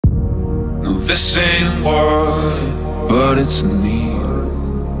This ain't what, but it's a need.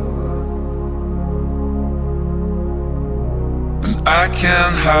 'Cause I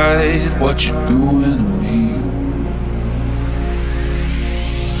can't hide what you're doing to me.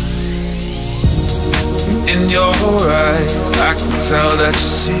 In your eyes, I can tell that you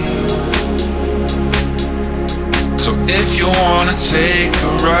see. So if you wanna take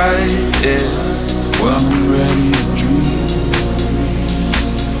a ride, yeah, well, I'm ready to dream.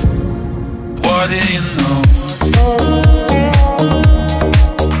 What do you know?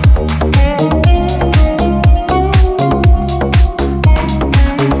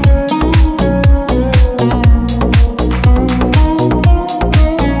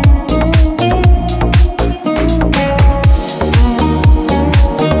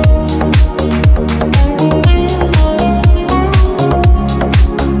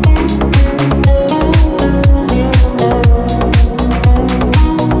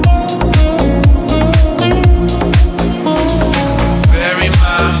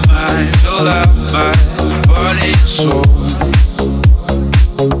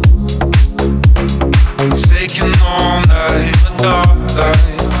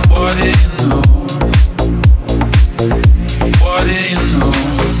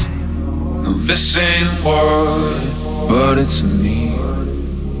 This ain't what, but it's a need.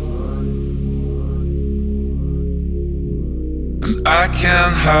 'Cause I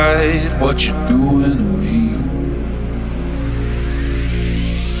can't hide what you're doing to me.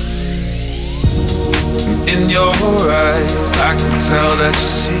 In your eyes, I can tell that you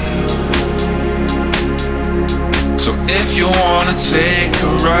see. So if you wanna take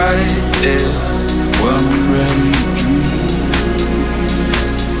a ride, yeah, well, I'm ready to dream.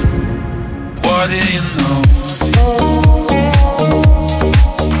 What do you know?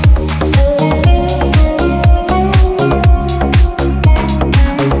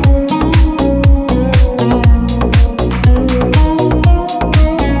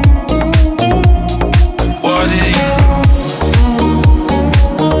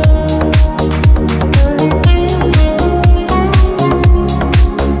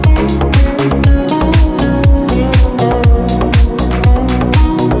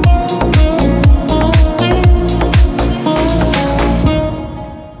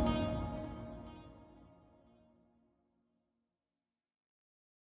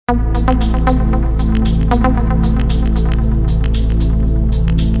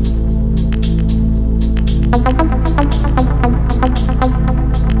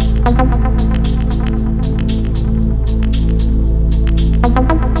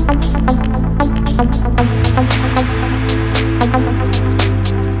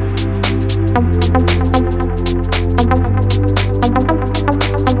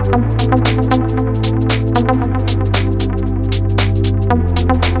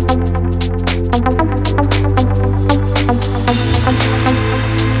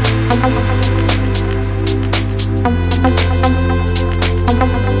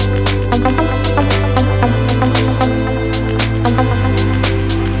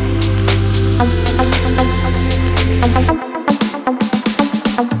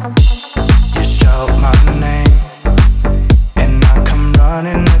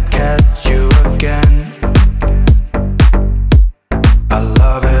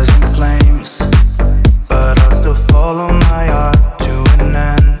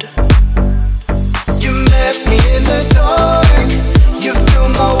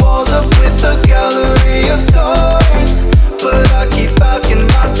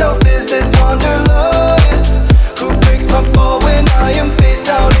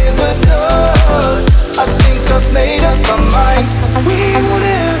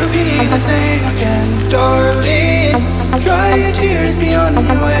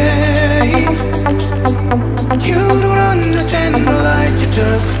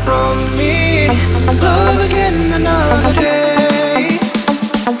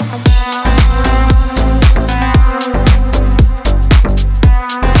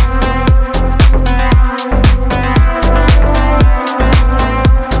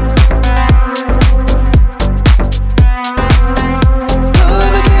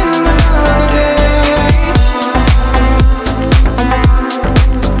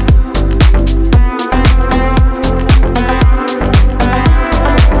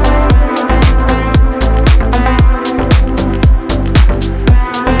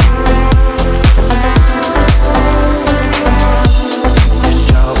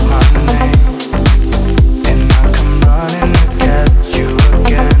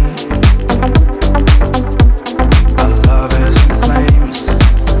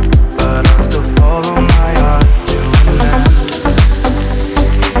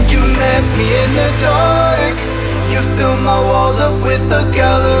 me in the dark. You fill my walls up with a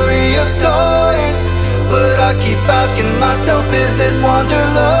gallery of stars, but I keep asking myself, is this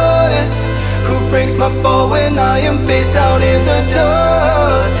wanderlust? Who breaks my fall when I am face down in the dark?